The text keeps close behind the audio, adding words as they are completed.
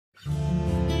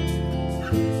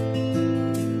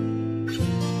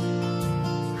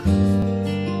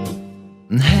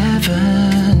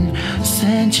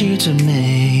want you to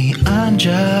me. I'm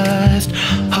just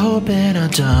hoping I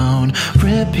don't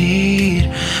repeat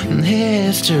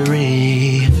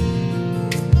history.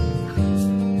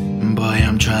 Boy,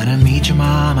 I'm trying to meet your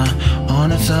mama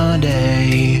on a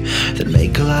Sunday, then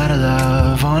make a lot of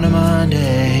love on a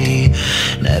Monday.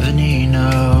 Never need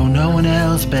no one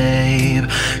else, babe,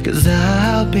 'cause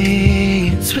I'll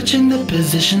be switching the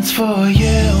positions for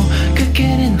you.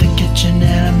 Cooking in the kitchen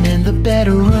and I'm in the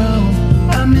bedroom.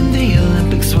 I'm in the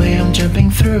Olympics way, I'm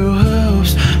jumping through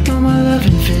hoops. No, my love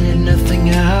infinite, nothing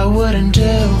I wouldn't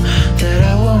do that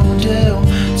I won't do.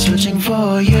 Switching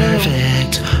for you.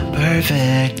 Perfect,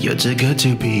 perfect, you're too good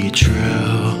to be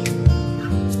true.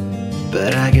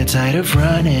 But I get tired of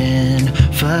running,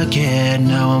 fuck it,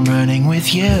 now I'm running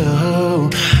with you,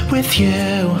 with you.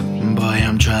 Boy,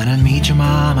 I'm trying to meet your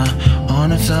mama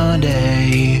on a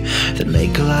Sunday, then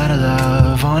make a lot of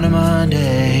love on a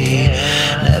Monday.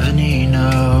 Never need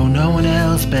no one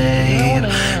else, babe,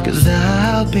 'cause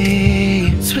I'll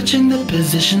be switching the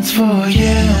positions for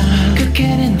you.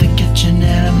 Cooking in the kitchen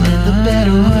and I'm in the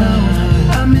bedroom.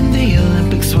 I'm in the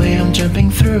Olympics way, I'm jumping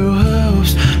through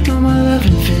hoops. No, my love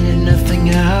infinite, nothing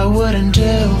I wouldn't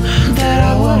do that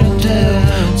I wouldn't do.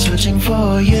 Switching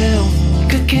for you.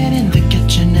 Cooking in the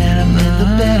kitchen and I'm in the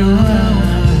bedroom.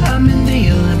 I'm in the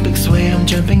Olympics way, I'm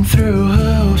jumping through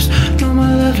hoops. No,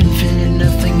 my love infinite,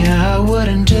 nothing I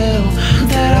wouldn't do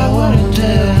that I wouldn't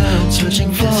do.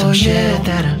 Switching for some shit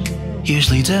that I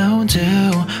usually don't do,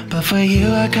 but for you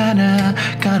I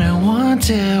kinda want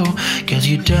to. 'Cause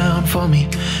you're down for me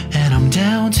and I'm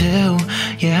down too.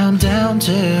 Yeah, I'm down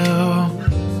too.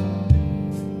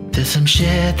 There's some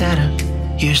shit that I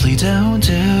usually don't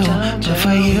do, but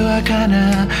for you I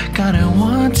kinda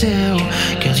want to.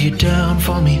 'Cause you're down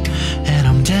for me and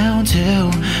I'm down too.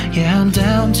 Yeah, I'm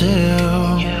down too.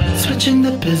 Switching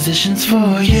the positions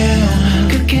for you.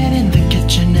 Cooking in the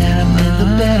kitchen and I'm in the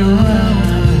bedroom.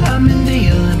 I'm in the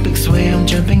Olympics way, I'm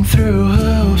jumping through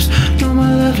hoops. No,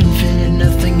 my love infinite,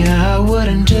 nothing I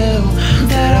wouldn't do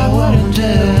that I wouldn't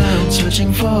do.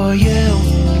 Switching for you.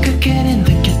 Cooking in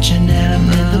the kitchen and I'm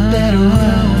in the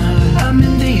bedroom. I'm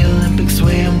in the Olympics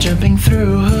way, I'm jumping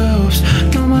through hoops.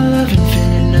 No, my love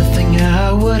infinite, nothing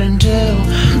I wouldn't do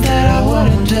that I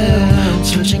wouldn't do.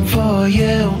 Switching for